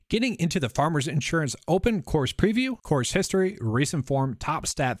Getting into the Farmers Insurance Open course preview, course history, recent form, top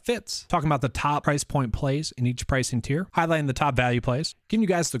stat fits, talking about the top price point plays in each pricing tier, highlighting the top value plays, giving you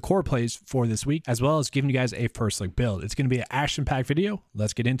guys the core plays for this week, as well as giving you guys a first look build. It's going to be an action-packed video.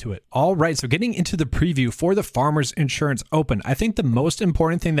 Let's get into it. All right, so getting into the preview for the Farmers Insurance Open, I think the most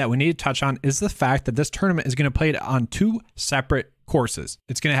important thing that we need to touch on is the fact that this tournament is going to play it on two separate courses.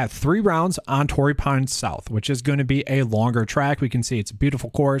 It's going to have 3 rounds on Torrey Pines South, which is going to be a longer track. We can see it's a beautiful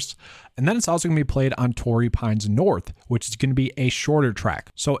course. And then it's also going to be played on Torrey Pines North, which is going to be a shorter track.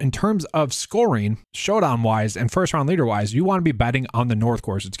 So in terms of scoring, showdown wise and first round leader wise, you want to be betting on the North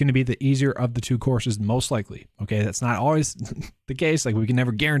course. It's going to be the easier of the two courses, most likely. Okay, that's not always the case. Like, we can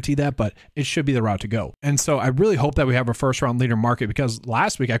never guarantee that, but it should be the route to go. And so I really hope that we have a first round leader market, because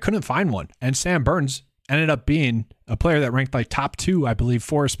last week I couldn't find one. And Sam Burns ended up being a player that ranked like top 2, I believe,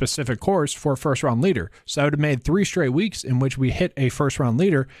 for a specific course for a first round leader. So I would have made 3 straight weeks in which we hit a first round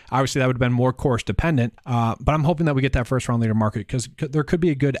leader. Obviously, that would have been more course dependent, but I'm hoping that we get that first round leader market, because there could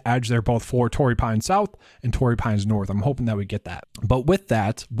be a good edge there both for Torrey Pines South and Torrey Pines North. I'm hoping that we get that. But with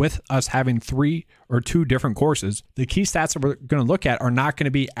that, with us having 3 or 2 different courses, the key stats that we're going to look at are not going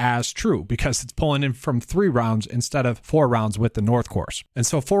to be as true, because it's pulling in from 3 rounds instead of 4 rounds with the North course. And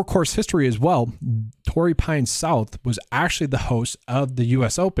so for course history as well, Torrey Pines South was actually the host of the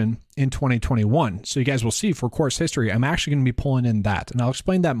US Open in 2021. So you guys will see for course history, I'm actually going to be pulling in that. And I'll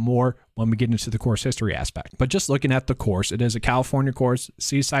explain that more when we get into the course history aspect. But just looking at the course, it is a California course,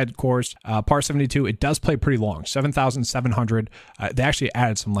 seaside course, par 72. It does play pretty long, 7,700. They actually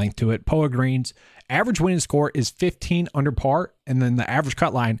added some length to it. POA greens. Average winning score is 15 under par. And then the average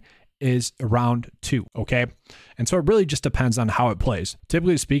cut line is around 2, okay? And so it really just depends on how it plays.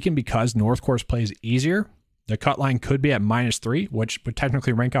 Typically speaking, because North course plays easier, the cut line could be at -3, which would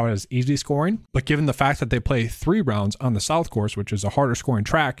technically rank out as easy scoring. But given the fact that they play 3 rounds on the South course, which is a harder scoring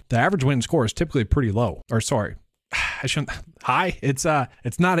track, the average win score is typically pretty low. Or sorry, I shouldn't. High. It's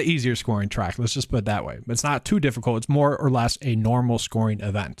not an easier scoring track. Let's just put it that way. But it's not too difficult. It's more or less a normal scoring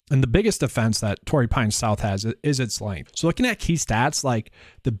event. And the biggest defense that Torrey Pines South has is its length. So looking at key stats, like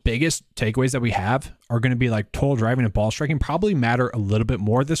the biggest takeaways that we have are going to be like total driving and ball striking probably matter a little bit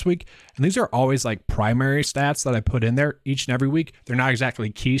more this week. And these are always like primary stats that I put in there each and every week. They're not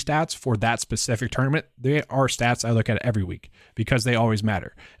exactly key stats for that specific tournament. They are stats I look at every week because they always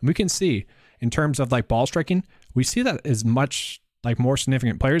matter. And we can see in terms of like ball striking, we see that as much like more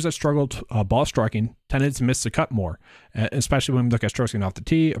significant players that struggled ball striking tended to miss the cut more, especially when we look at strokes off the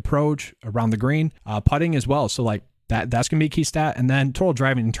tee, approach, around the green, putting as well. So like that's going to be a key stat. And then total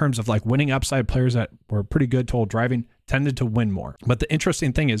driving, in terms of like winning upside, players that were pretty good total driving tended to win more. But the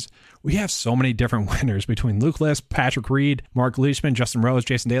interesting thing is we have so many different winners between Luke List, Patrick Reed, Mark Leishman, Justin Rose,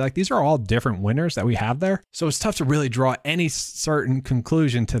 Jason Day. Like, these are all different winners that we have there. So it's tough to really draw any certain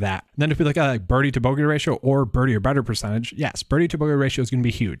conclusion to that. And then if we look at like birdie to bogey ratio or birdie or better percentage, yes, birdie to bogey ratio is going to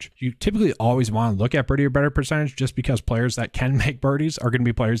be huge. You typically always want to look at birdie or better percentage just because players that can make birdies are going to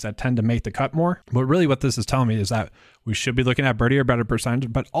be players that tend to make the cut more. But really what this is telling me is that we should be looking at birdie or better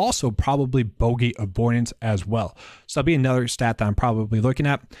percentage, but also probably bogey avoidance as well. So that'll be another stat that I'm probably looking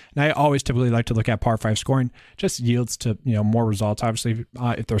at. And I always typically like to look at par 5 scoring. Just yields to, more results. Obviously,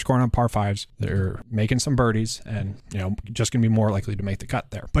 if they're scoring on par 5s, they're making some birdies and, just going to be more likely to make the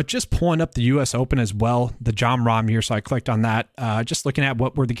cut there. But just pulling up the US Open as well, the Jon Rahm here. So I clicked on that, just looking at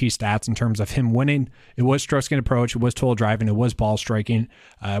what were the key stats in terms of him winning. It was stroke gained approach. It was total driving. It was ball striking.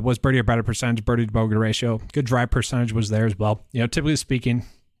 It was birdie or better percentage, birdie to bogey ratio. Good drive percentage was there as well. Typically speaking,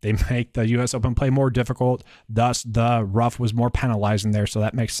 they make the US Open play more difficult. Thus, the rough was more penalizing there. So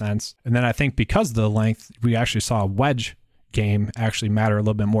that makes sense. And then I think because of the length, we actually saw a wedge game actually matter a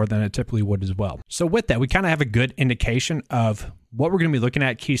little bit more than it typically would as well. So with that, we kind of have a good indication of what we're going to be looking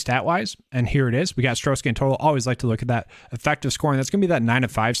at key stat wise. And here it is. We got strokes gained total. Always like to look at that effective scoring. That's going to be that 9 to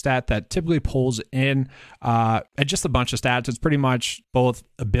 5 stat that typically pulls in just a bunch of stats. It's pretty much both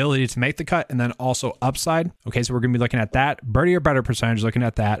ability to make the cut and then also upside. Okay, so we're going to be looking at that. Birdie or better percentage, looking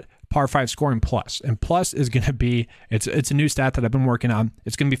at that. Par 5 scoring plus. And plus is going to be, it's a new stat that I've been working on.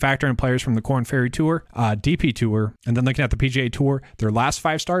 It's going to be factoring players from the Korn Ferry Tour, DP Tour, and then looking at the PGA Tour, their last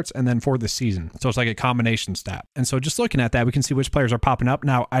 5 starts, and then for the season. So it's like a combination stat. And so just looking at that, we can see which players are popping up.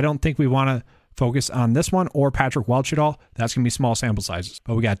 Now, I don't think we want to focus on this one or Patrick Welch at all. That's going to be small sample sizes.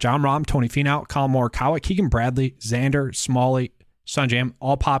 But we got Jon Rahm, Tony Finau, Colin Morikawa, Keegan Bradley, Xander, Smalley, Sungjae,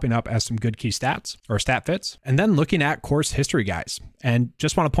 all popping up as some good key stats or stat fits. And then looking at course history, guys. And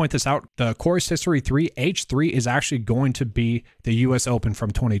just want to point this out. The course history 3, H3 is actually going to be the US Open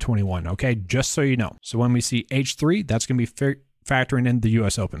from 2021. Okay. Just so you know. So when we see H3, that's going to be factoring in the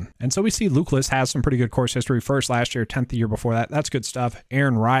US Open. And so we see Luke List has some pretty good course history. First last year, 10th the year before that. That's good stuff.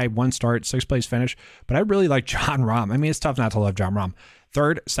 Aaron Rai, 1 start, 6th place finish. But I really like Jon Rahm. I mean, it's tough not to love Jon Rahm.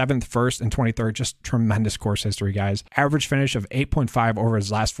 3rd, 7th, 1st, and 23rd. Just tremendous course history, guys. Average finish of 8.5 over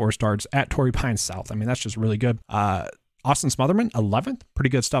his last 4 starts at Torrey Pines South. I mean, that's just really good. Austin Smotherman, 11th.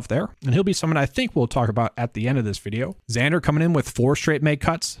 Pretty good stuff there. And he'll be someone I think we'll talk about at the end of this video. Xander coming in with 4 straight made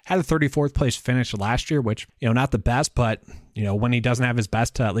cuts. Had a 34th place finish last year, which, not the best, but, when he doesn't have his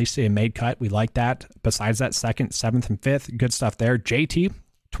best to at least see a made cut, we like that. Besides that, 2nd, 7th, and 5th, good stuff there. JT,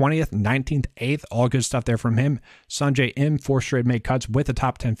 20th, 19th, 8th, all good stuff there from him. Sanjay M, 4 straight made cuts with a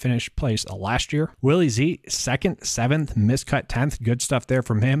top 10 finish place last year. Willie Z, 2nd, 7th, miscut 10th, good stuff there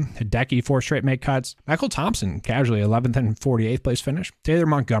from him. Hideki, 4 straight made cuts. Michael Thompson, casually 11th and 48th place finish. Taylor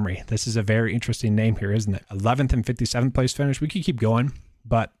Montgomery, this is a very interesting name here, isn't it? 11th and 57th place finish. We could keep going,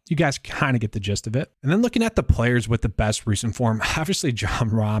 but you guys kind of get the gist of it. And then looking at the players with the best recent form, obviously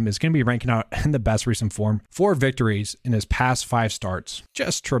Jon Rahm is going to be ranking out in the best recent form. 4 victories in his past 5 starts.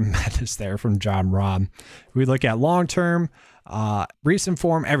 Just tremendous there from Jon Rahm. We look at long-term, recent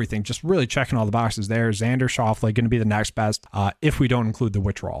form, everything, just really checking all the boxes there. Xander Schauffele going to be the next best if we don't include the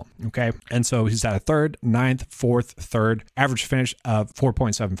withdrawal. Okay. And so he's at a 3rd, 9th, 4th, 3rd, average finish of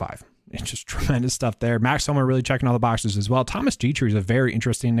 4.75. It's just tremendous stuff there. Max Homa really checking all the boxes as well. Thomas Dietrich is a very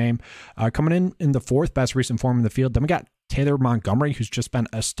interesting name. Coming in the 4th best recent form in the field. Then we got Taylor Montgomery, who's just been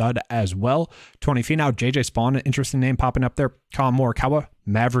a stud as well. Tony Finau, JJ Spawn, an interesting name popping up there. Colin Morikawa,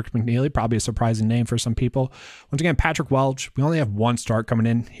 Maverick McNeely, probably a surprising name for some people. Once again, Patrick Welch, we only have 1 start coming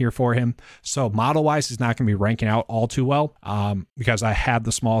in here for him. So model-wise, he's not going to be ranking out all too well because I had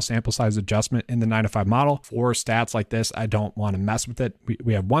the small sample size adjustment in the 9 to 5 model. For stats like this, I don't want to mess with it.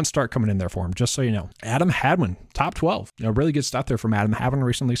 We have 1 start coming in there for him, just so you know. Adam Hadwin, top 12. Really good stuff there from Adam Hadwin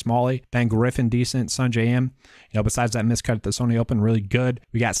recently. Smalley, Ben Griffin, decent. Sanjay M, besides that miscut at the Sony Open, really good.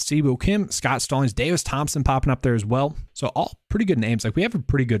 We got Siwoo Kim, Scott Stallings, Davis Thompson popping up there as well. So all pretty good names. Like, we have a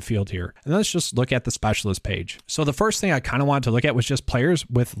pretty good field here. And let's just look at the specialist page. So the first thing I kind of wanted to look at was just players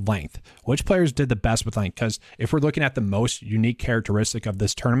with length. Which players did the best with length? Because if we're looking at the most unique characteristic of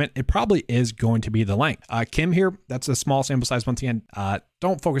this tournament, it probably is going to be the length. Kim here, that's a small sample size once again.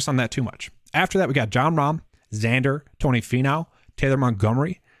 Don't focus on that too much. After that, we got Jon Rahm, Xander, Tony Finau, Taylor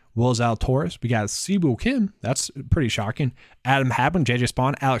Montgomery, Will Zalatoris. We got Siwoo Kim. That's pretty shocking. Adam Hadwin, JJ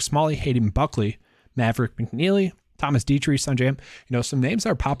Spawn, Alex Smalley, Hayden Buckley, Maverick McNeely, Thomas Dietrich, Sanjay, some names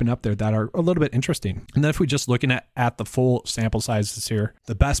are popping up there that are a little bit interesting. And then if we just looking at the full sample sizes here,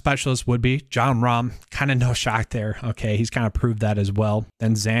 the best specialist would be Jon Rahm. Kind of no shock there. Okay, he's kind of proved that as well.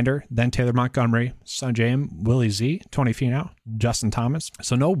 Then Xander, then Taylor Montgomery, Sanjay, Willie Z, Tony Finau, Justin Thomas.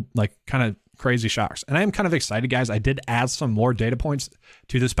 So no kind of crazy shocks. And I am kind of excited, guys. I did add some more data points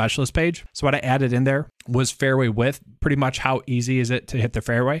to the specialist page. So what I added in there was fairway width. Pretty much how easy is it to hit the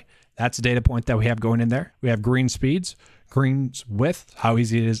fairway? That's a data point that we have going in there. We have green speeds, greens width, how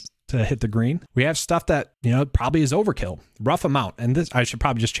easy it is to hit the green. We have stuff that, probably is overkill, rough amount. And this, I should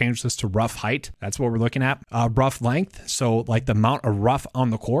probably just change this to rough height. That's what we're looking at. Rough length. So like the amount of rough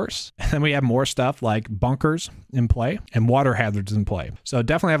on the course. And then we have more stuff like bunkers in play and water hazards in play. So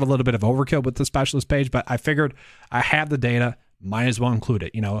definitely have a little bit of overkill with the specialist page, but I figured I have the data, might as well include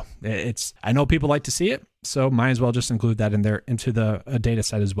it. I know people like to see it, so might as well just include that in there into the data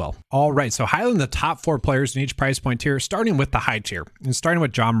set as well. All right, so highlighting the top 4 players in each price point tier, starting with the high tier and starting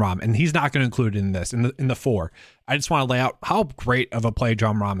with Jon Rahm, and he's not going to include it in this in the 4. I just want to lay out how great of a play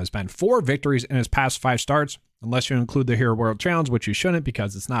Jon Rahm has been. 4 victories in his past 5 starts, unless you include the Hero World Challenge, which you shouldn't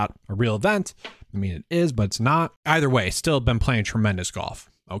because it's not a real event. I mean, it is, but it's not. Either way, still been playing tremendous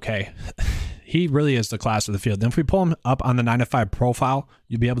golf. Okay. He really is the class of the field. And if we pull him up on the 9 to 5 profile,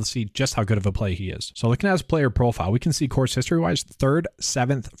 you'll be able to see just how good of a play he is. So looking at his player profile, we can see course history-wise, 3rd,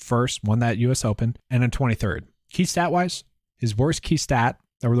 7th, 1st, won that US Open, and then 23rd. Key stat-wise, his worst key stat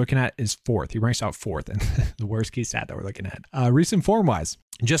that we're looking at is 4th. He ranks out 4th, and the worst key stat that we're looking at. Recent form-wise,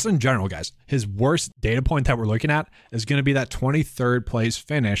 just in general, guys, his worst data point that we're looking at is going to be that 23rd place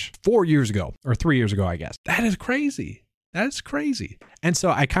finish 4 years ago, or 3 years ago, I guess. That is crazy. That is crazy. And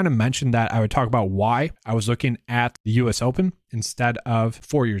so I kind of mentioned that I would talk about why I was looking at the US Open instead of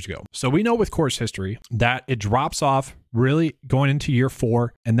 4 years ago. So we know with course history that it drops off really going into year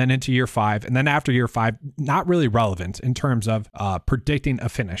 4 and then into year 5. And then after year 5, not really relevant in terms of predicting a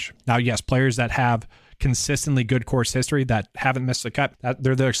finish. Now, yes, players that have consistently good course history that haven't missed a cut,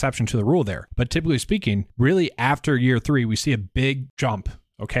 they're the exception to the rule there. But typically speaking, really after year 3, we see a big jump.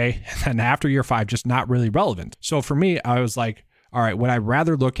 Okay. And then after year 5, just not really relevant. So for me, I was like, all right, would I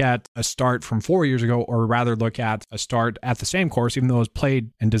rather look at a start from 4 years ago or rather look at a start at the same course, even though it was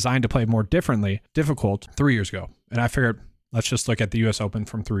played and designed to play more difficult 3 years ago? And I figured Let's just look at the US Open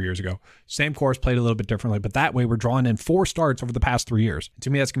from 3 years ago. Same course, played a little bit differently, but that way we're drawing in 4 starts over the past 3 years. To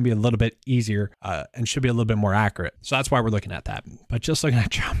me, that's going to be a little bit easier and should be a little bit more accurate. So that's why we're looking at that. But just looking at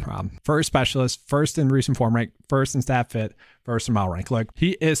Jon Rahm, first specialist, first in recent form rank, first in stat fit, first in mile rank. Look,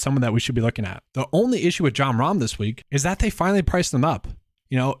 he is someone that we should be looking at. The only issue with Jon Rahm this week is that they finally priced him up.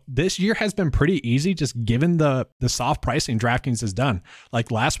 You know, this year has been pretty easy just given the soft pricing DraftKings has done. Like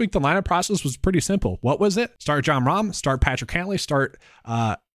last week, the lineup process was pretty simple. What was it? Start Jon Rahm, start Patrick Cantlay, start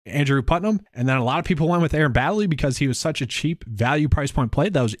Andrew Putnam. And then a lot of people went with Aaron Baddeley because he was such a cheap value price point play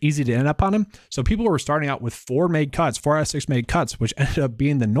that was easy to end up on him. So people were starting out with 4 out of 6 made cuts, which ended up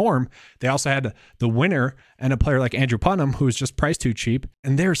being the norm. They also had the winner and a player like Andrew Putnam, who was just priced too cheap.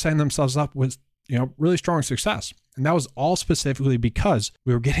 And they were setting themselves up with, you know, really strong success. And that was all specifically because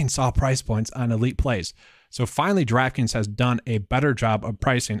we were getting soft price points on elite plays. So finally, DraftKings has done a better job of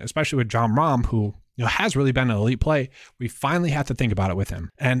pricing, especially with Jon Rahm, who, you know, has really been an elite play. We finally have to think about it with him.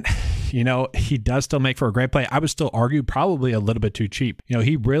 And, you know, he does still make for a great play. I would still argue probably a little bit too cheap. You know,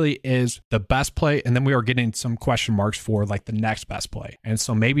 he really is the best play. And then we are getting some question marks for like the next best play. And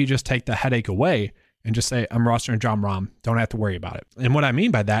so maybe just take the headache away and just say, I'm rostering Jon Rahm. Don't have to worry about it. And what I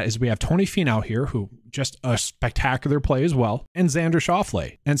mean by that is we have Tony Finau here, who just a spectacular play as well, and Xander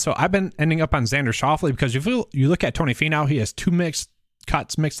Schauffele. And so I've been ending up on Xander Schauffele because you look at Tony Finau, he has 2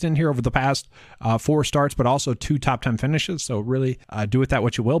 cuts mixed in here over the past 4 starts, but also 2 top 10 finishes. So really do with that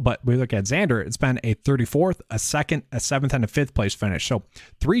what you will. But we look at Xander, it's been a 34th, a 2nd, a 7th, and a 5th place finish. So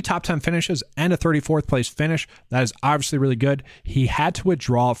 3 top 10 finishes and a 34th place finish. That is obviously really good. He had to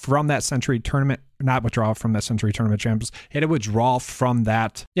withdraw from that Century Tournament. Not withdraw from that Century Tournament Champions. He had to withdraw from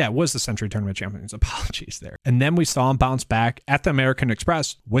that. Yeah, it was the Century Tournament Champions. Apologies there. And then we saw him bounce back at the American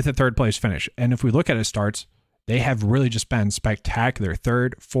Express with a 3rd place finish. And if we look at his starts, they have really just been spectacular.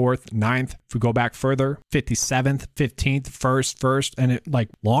 3rd, 4th, 9th. If we go back further, 57th, 15th, 1st, and it, like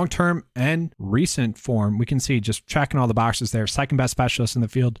long-term and recent form, we can see just checking all the boxes there. 2nd best specialist in the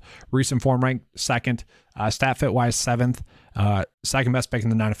field, recent form rank 2nd, stat fit wise 7th, 2nd best pick in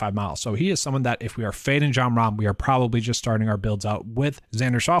the 9-5 mile. So he is someone that if we are fading Jon Rahm, we are probably just starting our builds out with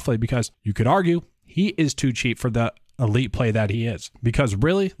Xander Schauffele because you could argue he is too cheap for the elite play that he is. Because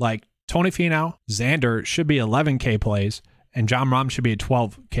really, like, Tony Finau, Xander should be 11K plays, and Jon Rahm should be a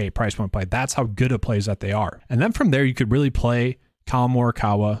 12K price point play. That's how good of plays that they are. And then from there, you could really play Collin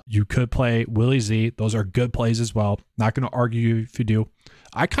Morikawa. You could play Willie Z. Those are good plays as well. Not going to argue if you do.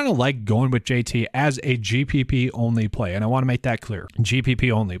 I kind of like going with JT as a GPP only play, and I want to make that clear.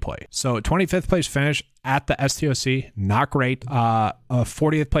 GPP only play. So 25th place finish at the STOC, not great. A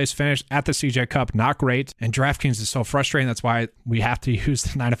 40th place finish at the CJ Cup, not great. And DraftKings is so frustrating. That's why we have to use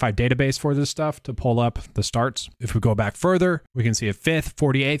the 9-to-5 database for this stuff to pull up the starts. If we go back further, we can see a 5th,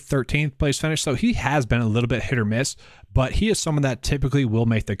 48th, 13th place finish. So he has been a little bit hit or miss, but he is someone that typically will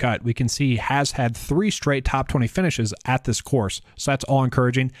make the cut. We can see he has had 3 straight top 20 finishes at this course. So that's all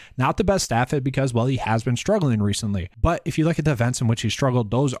encouraging. Not the best stat fit because, well, he has been struggling recently. But if you look at the events in which he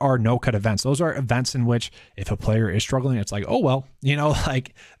struggled, those are no-cut events. Those are events in which if a player is struggling, it's like, oh, well, you know,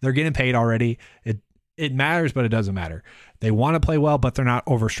 like they're getting paid already. It matters, but it doesn't matter. They want to play well, but they're not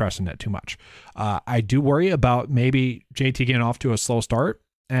overstressing it too much. I do worry about maybe JT getting off to a slow start,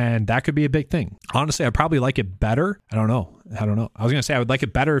 and that could be a big thing. Honestly, I'd probably like it better. I don't know. I was going to say I would like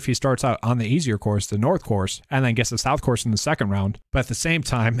it better if he starts out on the easier course, the North course, and then gets the South course in the second round. But at the same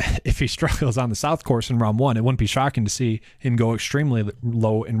time, if he struggles on the South course in round 1, it wouldn't be shocking to see him go extremely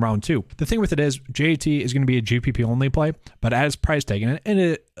low in round 2. The thing with it is JT is going to be a GPP only play, but at his price tag, and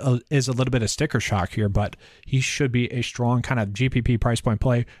it is a little bit of sticker shock here, but he should be a strong kind of GPP price point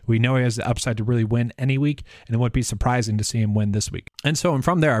play. We know he has the upside to really win any week, and it wouldn't be surprising to see him win this week. And so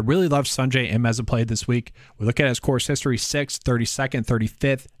from there, I really love Sungjae Im as a play this week. We look at his course history, 6th, 32nd,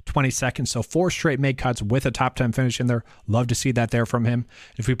 35th, 22nd. So 4 straight made cuts with a top 10 finish in there. Love to see that there from him.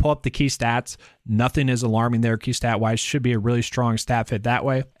 If we pull up the key stats, nothing is alarming there. Key stat wise should be a really strong stat fit that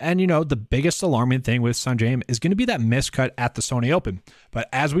way. And you know, the biggest alarming thing with Sungjae Im is going to be that miscut at the Sony Open. But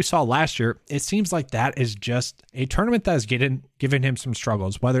as we saw last year, it seems like that is just a tournament that is giving him some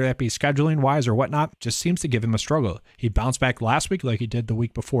struggles, whether that be scheduling wise or whatnot, just seems to give him a struggle. He bounced back last week like he did the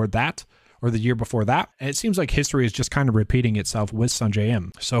week before that, or the year before that. And it seems like history is just kind of repeating itself with Sungjae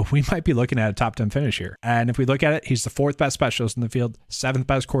Im. So we might be looking at a top 10 finish here. And if we look at it, he's the 4th best specialist in the field, 7th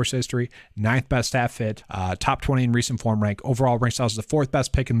best course history, 9th best stat fit, top 20 in recent form rank. Overall rank styles is the 4th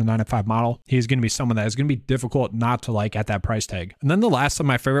best pick in the 9-5 model. He's going to be someone that is going to be difficult not to like at that price tag. And then the last of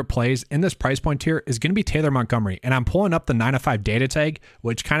my favorite plays in this price point tier is going to be Taylor Montgomery. And I'm pulling up the 9-5 data tag,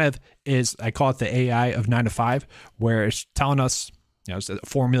 which kind of is, I call it the AI of 9-5, where it's telling us, you know, it's a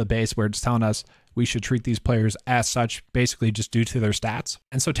formula base where it's telling us we should treat these players as such, basically just due to their stats.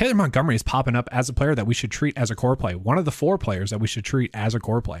 And so Taylor Montgomery is popping up as a player that we should treat as a core play. One of the 4 players that we should treat as a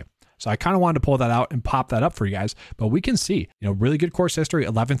core play. So I kind of wanted to pull that out and pop that up for you guys, but we can see, really good course history,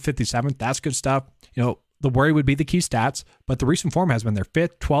 11th, 57th. That's good stuff. The worry would be the key stats, but the recent form has been there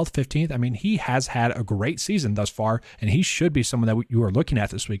 5th, 12th, 15th. I mean, he has had a great season thus far, and he should be someone that you are looking at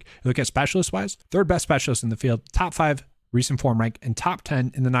this week. You look at specialist wise, 3rd best specialist in the field, top 5 recent form rank, and top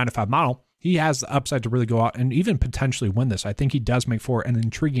 10 in the 9-to-5 model. He has the upside to really go out and even potentially win this. I think he does make for an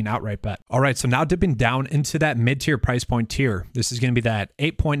intriguing outright bet. All right, so now dipping down into that mid-tier price point tier. This is going to be that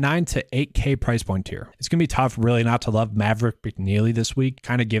 8.9 to 8K price point tier. It's going to be tough really not to love Maverick McNealy this week,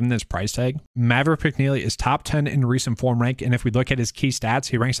 kind of given this price tag. Maverick McNealy is top 10 in recent form rank, and if we look at his key stats,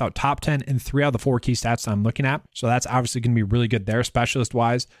 he ranks out top 10 in 3 out of the 4 key stats that I'm looking at. So that's obviously going to be really good there,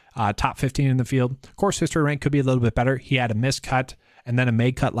 specialist-wise. Top 15 in the field. Course history rank could be a little bit better. He had a missed cut and then a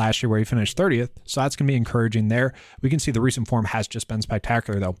made cut last year where he finished 30th. So that's going to be encouraging there. We can see the recent form has just been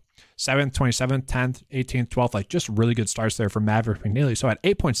spectacular though. 7th, 27th, 10th, 18th, 12th, like just really good starts there for Maverick McNealy. So at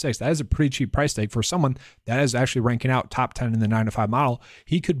 8.6, that is a pretty cheap price tag for someone that is actually ranking out top 10 in the 9-to-5 model.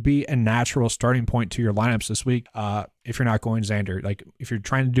 He could be a natural starting point to your lineups this week if you're not going Xander. Like if you're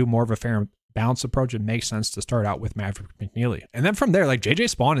trying to do more of a fair balance approach, it makes sense to start out with Maverick McNealy. And then from there, like JJ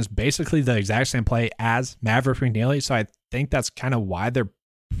Spawn is basically the exact same play as Maverick McNealy. So I think that's kind of why they're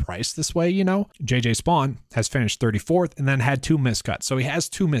priced this way, JJ Spawn has finished 34th and then had 2 missed cuts. So he has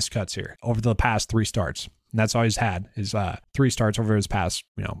 2 missed cuts here over the past 3 starts. And that's all he's had is 3 starts over his past,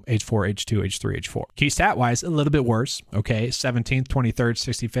 H4, H2, H3, H4. Key stat wise, a little bit worse. Okay. 17th, 23rd,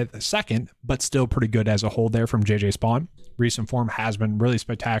 65th, 2nd, but still pretty good as a whole there from JJ Spawn. Recent form has been really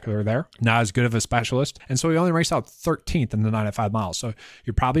spectacular there. Not as good of a specialist. And so he only ranks out 13th in the 9-to-5 mile. So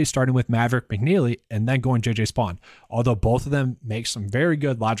you're probably starting with Maverick McNealy and then going JJ Spawn. Although both of them make some very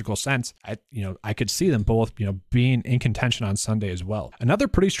good logical sense. I could see them both, being in contention on Sunday as well. Another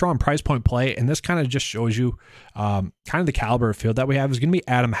pretty strong price point play, and this kind of just shows you kind of the caliber of field that we have, is going to be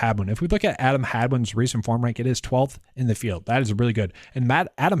Adam Hadwin. If we look at Adam Hadwin's recent form rank, it is 12th in the field. That is really good. And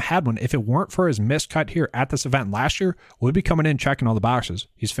Adam Hadwin, if it weren't for his missed cut here at this event last year, would be coming in checking all the boxes.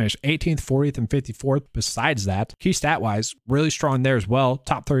 He's finished 18th, 40th, and 54th. Besides that, key stat wise, really strong there as well.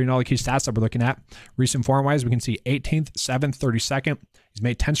 Top 30 in all the key stats that we're looking at. Recent form wise, we can see 18th, 7th, 32nd. He's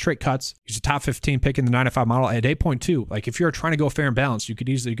made 10 straight cuts. He's a top 15 pick in the 9-to-5 model at 8.2. Like if you're trying to go fair and balanced, you could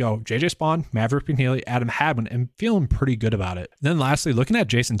easily go JJ Spawn, Maverick McNealy, Adam Hadwin, and feeling pretty good about it. And then lastly, looking at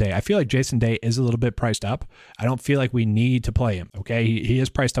Jason Day, I feel like Jason Day is a little bit priced up. I don't feel like we need to play him. Okay. He is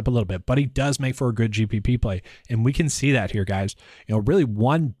priced up a little bit, but he does make for a good GPP play. And we can see that here, guys. Really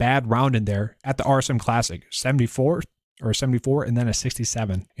one bad round in there at the RSM Classic, 74, and then a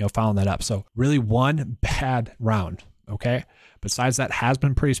 67, following that up. So really one bad round. Okay. Besides that, has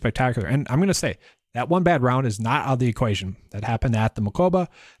been pretty spectacular. And I'm going to say that one bad round is not out of the equation. That happened at the Makoba.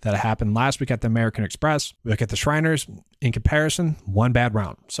 That happened last week at the American Express. We look at the Shriners. In comparison, one bad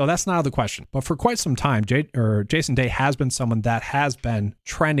round. So that's not out of the question. But for quite some time, Jason Day has been someone that has been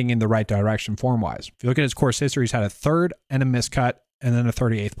trending in the right direction form-wise. If you look at his course history, he's had a 3rd and a miscut, and then a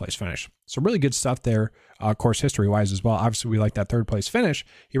 38th place finish. So really good stuff there, course history-wise as well. Obviously, we like that 3rd place finish.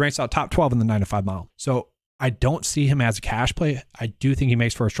 He ranks out top 12 in the 9-to-5 mile. So I don't see him as a cash play. I do think he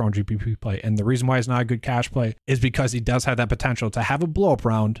makes for a strong GPP play. And the reason why he's not a good cash play is because he does have that potential to have a blow-up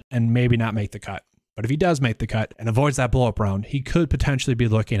round and maybe not make the cut. But if he does make the cut and avoids that blow-up round, he could potentially be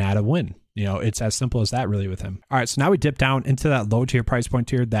looking at a win. It's as simple as that really with him. All right, so now we dip down into that low tier price point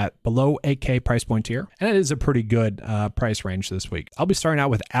tier, that below 8K price point tier. And it is a pretty good price range this week. I'll be starting out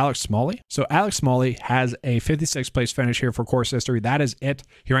with Alex Smalley. So Alex Smalley has a 56th place finish here for course history. That is it.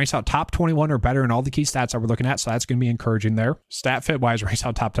 He ranks out top 21 or better in all the key stats that we're looking at. So that's going to be encouraging there. Stat fit wise, ranks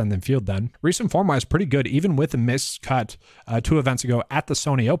out top 10 in field then. Recent form wise, pretty good, even with a missed cut 2 events ago at the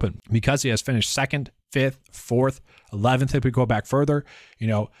Sony Open, because he has finished 2nd, 5th, 4th, 11th. If we go back further,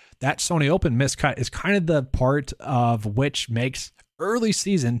 that Sony Open miscut is kind of the part of which makes early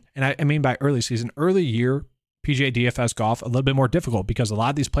season, and I mean by early season, early year PGA DFS golf a little bit more difficult, because a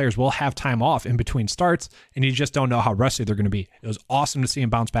lot of these players will have time off in between starts and you just don't know how rusty they're going to be. It was awesome to see him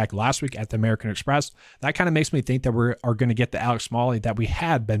bounce back last week at the American Express. That kind of makes me think that we are going to get the Alex Smalley that we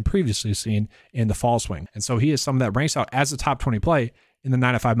had been previously seen in the fall swing. And so he is someone that ranks out as a top 20 play in the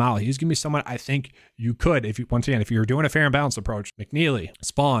 9-to-5 mile. He's going to be someone I think you could, if you're doing a fair and balanced approach, McNealy,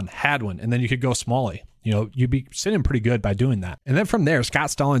 Spawn, Hadwin, and then you could go Smalley. You'd be sitting pretty good by doing that. And then from there,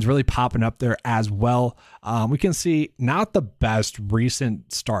 Scott Stallings really popping up there as well. We can see not the best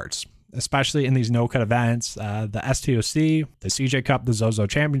recent starts. especially in these no-cut events. The STOC, the CJ Cup, the Zozo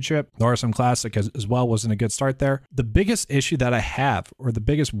Championship, the RSM Classic as well wasn't a good start there. The biggest issue that I have, or the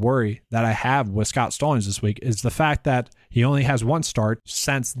biggest worry that I have with Scott Stallings this week, is the fact that he only has one start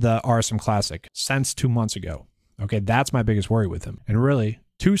since the RSM Classic, since 2 months ago. Okay, that's my biggest worry with him. And really,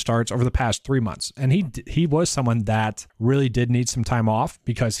 2 starts over the past 3 months. And he was someone that really did need some time off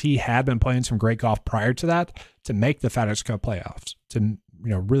because he had been playing some great golf prior to that to make the FedEx Cup playoffs, to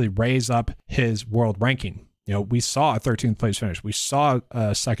really raise up his world ranking. We saw a 13th place finish. We saw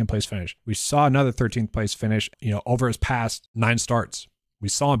a second place finish. We saw another 13th place finish, over his past 9 starts. We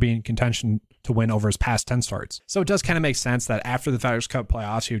saw him be in contention to win over his past 10 starts. So it does kind of make sense that after the FedEx Cup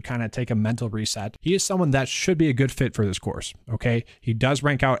playoffs, he would kind of take a mental reset. He is someone that should be a good fit for this course, okay? He does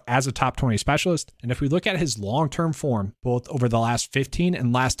rank out as a top 20 specialist. And if we look at his long-term form, both over the last 15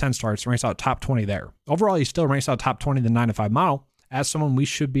 and last 10 starts, ranks out top 20 there. Overall, he still ranks out top 20 in the 9-5 model. As someone we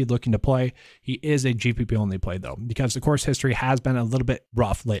should be looking to play, he is a GPP only play though, because the course history has been a little bit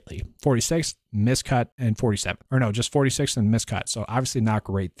rough lately. 46, miscut, and 47. Or no, just 46 and miscut. So obviously not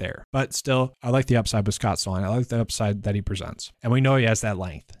great there. But still, I like the upside with Scott Stallings. I like the upside that he presents. And we know he has that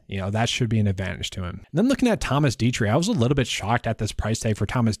length. That should be an advantage to him. And then looking at Thomas Detry, I was a little bit shocked at this price tag for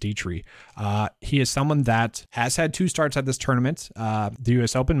Thomas Detry. He is someone that has had 2 starts at this tournament, the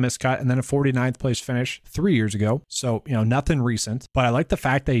US Open miscut, and then a 49th place finish 3 years ago. So, nothing recent. But I like the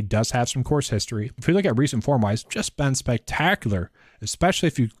fact that he does have some course history. If we look at recent form-wise, just been spectacular, especially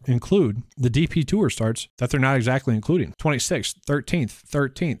if you include the DP Tour starts that they're not exactly including. 26th, 13th,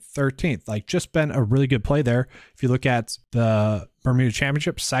 13th, 13th. Like, just been a really good play there. If you look at the Bermuda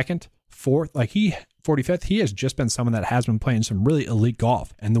Championship, 2nd, 4th, 45th, he has just been someone that has been playing some really elite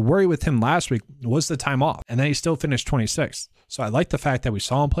golf. And the worry with him last week was the time off. And then he still finished 26th. So I like the fact that we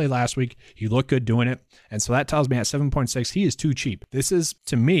saw him play last week. He looked good doing it. And so that tells me at 7.6, he is too cheap. This is,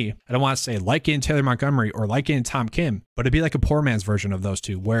 to me, I don't want to say like getting Taylor Montgomery or like getting Tom Kim, but it'd be like a poor man's version of those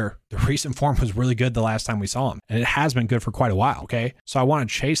two, where the recent form was really good the last time we saw him. And it has been good for quite a while, okay? So I want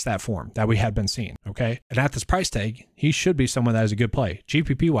to chase that form that we had been seeing, okay? And at this price tag, he should be someone that is a good play.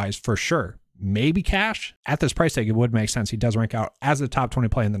 GPP-wise, for sure. Maybe cash. At this price tag, it would make sense. He does rank out as a top 20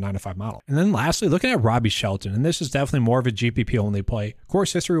 play in the 9-5 model. And then lastly, looking at Robbie Shelton, and this is definitely more of a GPP only play.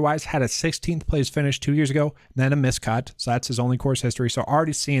 Course history-wise, had a 16th place finish 2 years ago, then a miscut. So that's his only course history. So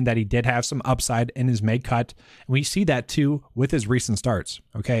already seeing that he did have some upside in his made cut. And we see that too with his recent starts.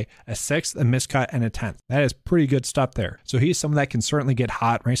 Okay, a 6th, a miscut, and a 10th. That is pretty good stuff there. So he's someone that can certainly get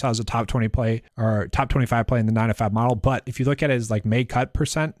hot. Ranks out as a top 20 play or top 25 play in the 9-5 model. But if you look at his made cut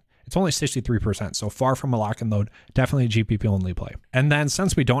percent, it's only 63%, so far from a lock and load. Definitely a GPP only play. And then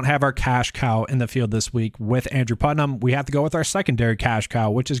since we don't have our cash cow in the field this week with Andrew Putnam, we have to go with our secondary cash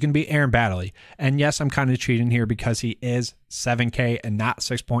cow, which is going to be Aaron Baddeley. And yes, I'm kind of cheating here because he is 7K and not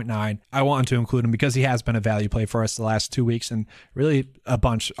 6.9. I want to include him because he has been a value play for us the last 2 weeks and really a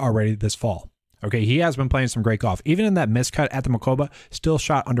bunch already this fall. Okay, he has been playing some great golf. Even in that miscut at the Macoba, still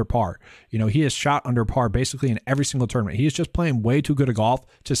shot under par. He has shot under par basically in every single tournament. He is just playing way too good a golf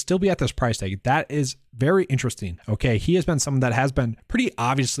to still be at this price tag. That is very interesting. Okay, he has been someone that has been pretty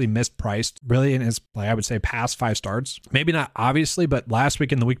obviously mispriced, really in his, I would say, past 5 starts. Maybe not obviously, but last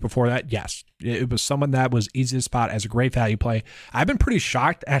week and the week before that, yes. It was someone that was easy to spot as a great value play. I've been pretty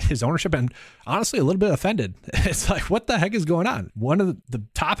shocked at his ownership and honestly a little bit offended. It's like, what the heck is going on? One of the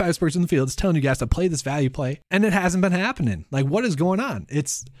top experts in the field is telling you guys to play this value play, and it hasn't been happening. Like, what is going on?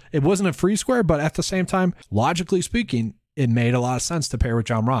 It wasn't a free square, but at the same time, logically speaking, it made a lot of sense to pair with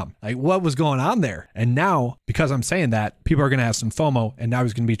Jon Rahm. Like, what was going on there? And now, because I'm saying that, people are going to have some FOMO, and now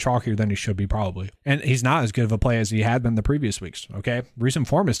he's going to be chalkier than he should be probably. And he's not as good of a play as he had been the previous weeks, okay? Recent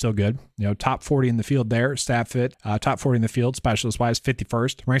form is still good. Top 40 in the field there, stat fit, top 40 in the field, specialist-wise,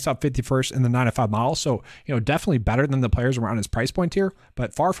 51st. Ranks out 51st in the 9-5 model. So, definitely better than the players around his price point here,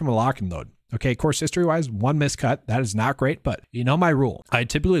 but far from a lock and load. Okay, course history-wise, 1 miscut. That is not great, but you know my rule. I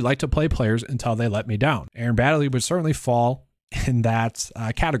typically like to play players until they let me down. Aaron Baddeley would certainly fall in that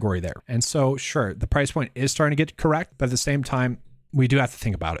category there. And so, sure, the price point is starting to get correct, but at the same time, we do have to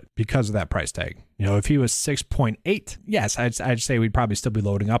think about it because of that price tag. If he was 6.8, yes, I'd say we'd probably still be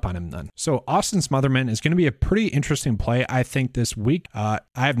loading up on him then. So Austin Smotherman is going to be a pretty interesting play, I think, this week. I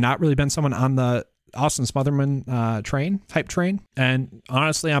have not really been someone on the Austin Smotherman hype train. And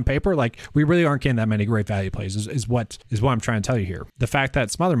honestly, on paper, we really aren't getting that many great value plays is what I'm trying to tell you here. The fact that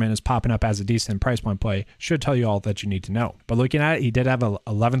Smotherman is popping up as a decent price point play should tell you all that you need to know. But looking at it, he did have a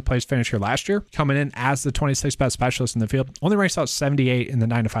 11th place finish here last year, coming in as the 26th best specialist in the field. Only ranks out 78 in the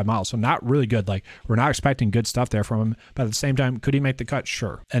 9-5 model, so not really good. We're not expecting good stuff there from him. But at the same time, could he make the cut?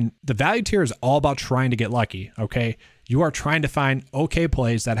 Sure. And the value tier is all about trying to get lucky, okay? You are trying to find okay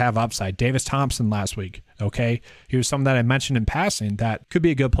plays that have upside. Davis Thompson last week, okay? He was someone that I mentioned in passing that could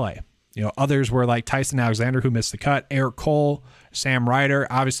be a good play. Others were like Tyson Alexander, who missed the cut, Eric Cole, Sam Ryder.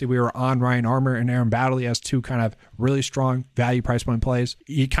 Obviously, we were on Ryan Armour and Aaron Baddeley as two kind of really strong value price point plays.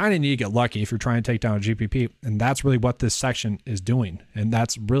 You kind of need to get lucky if you're trying to take down a GPP, and that's really what this section is doing, and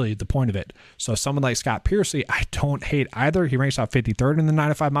that's really the point of it. So someone like Scott Piercy, I don't hate either. He ranks out 53rd in the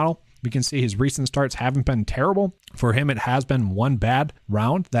 9-5 model. We can see his recent starts haven't been terrible. For him, it has been one bad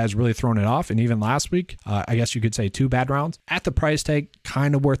round that has really thrown it off. And even last week, I guess you could say 2 bad rounds. At the price tag,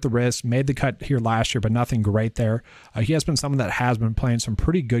 kind of worth the risk. Made the cut here last year, but nothing great there. He has been someone that has been playing some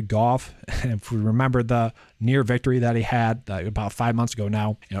pretty good golf. And if we remember the near victory that he had about 5 months ago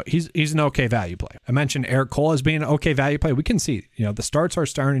now, he's an okay value play. I mentioned Eric Cole as being an okay value play. We can see, the starts are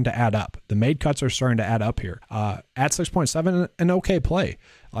starting to add up. The made cuts are starting to add up here. At 6.7, an okay play.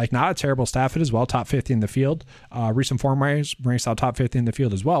 Like, not a terrible Stafford as well, top 50 in the field. Recent form ranks out top 50 in the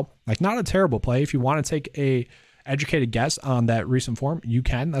field as well. Like, not a terrible play. If you want to take a educated guess on that recent form, you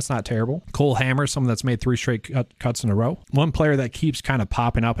can. That's not terrible. Cole Hammer, someone that's made 3 straight cuts in a row. One player that keeps kind of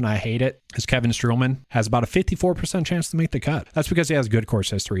popping up, and I hate it, is Kevin Streelman. Has about a 54% chance to make the cut. That's because he has good course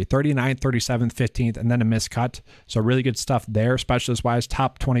history. 39th, 37th, 15th, and then a missed cut. So really good stuff there. Specialist-wise,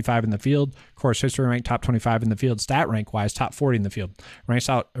 top 25 in the field. Course history rank, top 25 in the field. Stat rank-wise, top 40 in the field. Ranks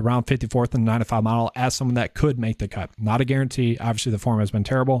out around 54th in the 9-5 model as someone that could make the cut. Not a guarantee. Obviously, the form has been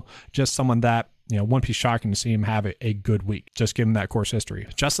terrible. Just someone that wouldn't be shocking to see him have a good week. Just give him that course history.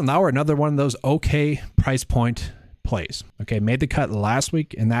 Justin Lauer, another one of those okay price point plays. Okay, made the cut last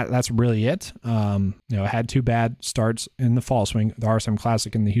week, and that's really it. Had 2 bad starts in the fall swing, the RSM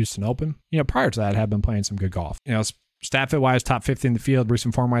Classic and the Houston Open. Prior to that, had been playing some good golf. Stat fit wise, top 50 in the field.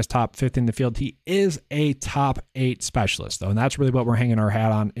 Recent form wise, top 50 in the field. He is a top 8 specialist, though, and that's really what we're hanging our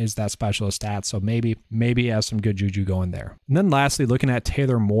hat on, is that specialist stat. So maybe he has some good juju going there. And then lastly, looking at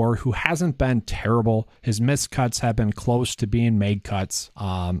Taylor Moore, who hasn't been terrible. His missed cuts have been close to being made cuts,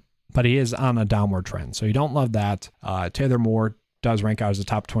 but he is on a downward trend, so you don't love that. Taylor Moore does rank out as a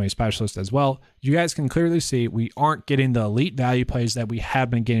top 20 specialist as well. You guys can clearly see we aren't getting the elite value plays that we have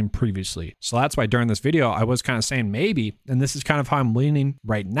been getting previously. So that's why during this video, I was kind of saying maybe, and this is kind of how I'm leaning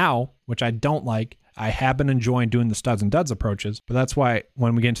right now, which I don't like. I have been enjoying doing the studs and duds approaches, but that's why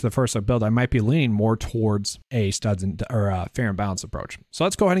when we get into the first build, I might be leaning more towards a studs and or fair and balanced approach. So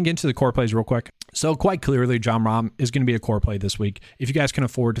let's go ahead and get into the core plays real quick. So quite clearly, Jon Rahm is going to be a core play this week. If you guys can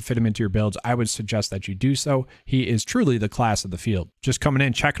afford to fit him into your builds, I would suggest that you do so. He is truly the class of the field. Just coming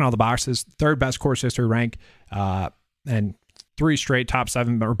in, checking all the boxes, 3rd best course history rank, and 3 straight top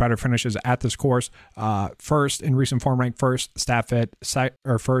 7 or better finishes at this course. First in recent form rank, first stat fit,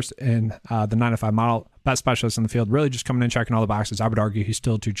 first in the 9-5 model. Best specialist in the field, really just coming in, checking all the boxes. I would argue he's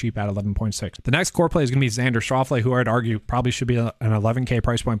still too cheap at 11.6. The next core play is going to be Xander Schauffele, who I'd argue probably should be an 11K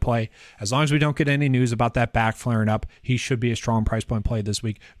price point play. As long as we don't get any news about that back flaring up, he should be a strong price point play this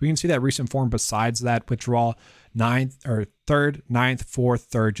week. We can see that recent form besides that withdrawal, 9th or 3rd, 9th, 4th,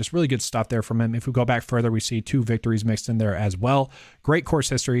 3rd, just really good stuff there from him. If we go back further, we see 2 victories mixed in there as well. Great course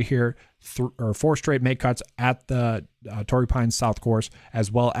history here, 4 straight make cuts at the Torrey Pines South course,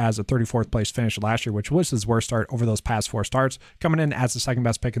 as well as a 34th place finish last year, which was his worst start over those past 4 starts. Coming in as the 2nd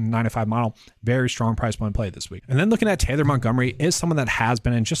best pick in the 9-5 model, very strong price point play this week. And then looking at Taylor Montgomery, is someone that has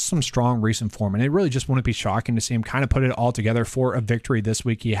been in just some strong recent form, and it really just wouldn't be shocking to see him kind of put it all together for a victory this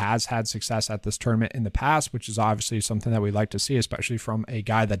week. He has had success at this tournament in the past, which is obviously something that we like to see, especially from a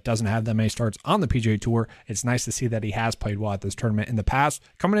guy that doesn't have that many starts on the PGA Tour. It's nice to see that he has played well at this tournament in the past.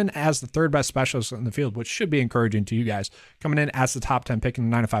 Coming in as the 3rd best specialist in the field, which should be encouraging to you guys. Coming in as the top 10 pick in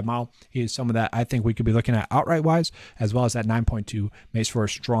the 9-5 model, he is someone that I think we could be looking at outright wise, as well as that 9.2 makes for a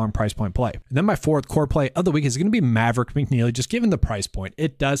strong price point play. And then my 4th core play of the week is going to be Maverick McNealy. Just given the price point,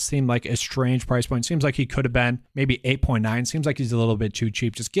 it does seem like a strange price point. Seems like he could have been maybe 8.9. Seems like he's a little bit too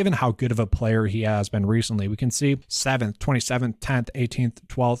cheap, just given how good of a player he has been recently. We can see 7th, 27th, 10th, 18th,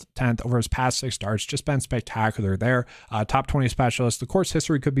 12th, 10th over his past 6 starts. Just been spectacular there. Top 20 specialist. The course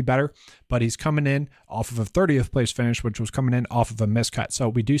history could be better, but he's coming in off of a 30th place finish, which was coming in off of a miscut. So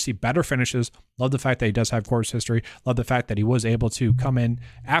we do see better finishes. Love the fact that he does have course history. Love the fact that he was able to come in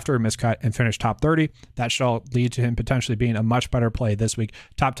after a miscut and finish top 30. That should all lead to him potentially being a much better play this week.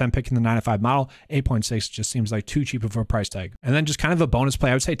 Top 10 pick in the 9-5 model. 8.6 just seems like too cheap of a price tag. And then just kind of a bonus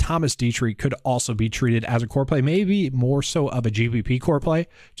play, I would say Thomas Dietrich could also be treated as a core play, maybe more so of a GPP core play,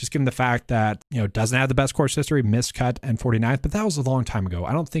 just given the fact that, doesn't have the best course history, miscut and 49th, but that was a long time ago.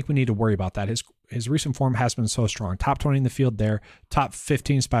 I don't think we need to worry about that. his recent form has been so strong. Top 20 in the field there, top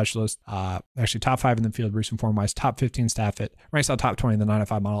 15 specialist, actually top 5 in the field recent form wise, top 15 stat fit, ranks out top 20 in the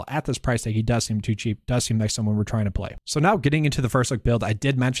 905 model. At this price tag, he does seem too cheap, does seem like someone we're trying to play. So now getting into the first look build, I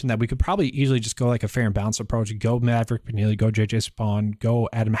did mention that we could probably easily just go like a fair and balanced approach. Go Maverick McNeely, go JJ Spawn, go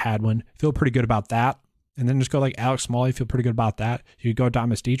Adam Hadwin. Feel pretty good about that. And then just go like Alex Smalley, feel pretty good about that. You could go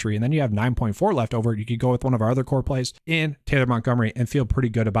Thomas Dietrich, and then you have 9.4 left over. You could go with one of our other core plays in Taylor Montgomery and feel pretty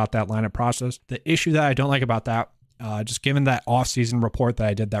good about that lineup process. The issue that I don't like about that, just given that off-season report that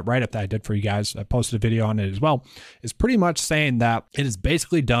I did, that write-up that I did for you guys, I posted a video on it as well, is pretty much saying that it is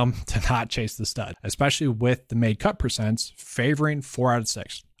basically dumb to not chase the stud, especially with the made cut percents favoring 4 out of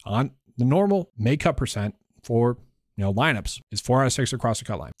 6. On the normal made cut percent for lineups is 4 out of 6 across the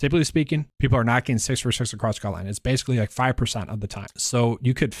cut line. Typically speaking, people are not getting 6 for 6 across the cut line. It's basically like 5% of the time. So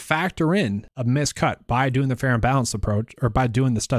you could factor in a miscut by doing the fair and balanced approach, or by doing the stud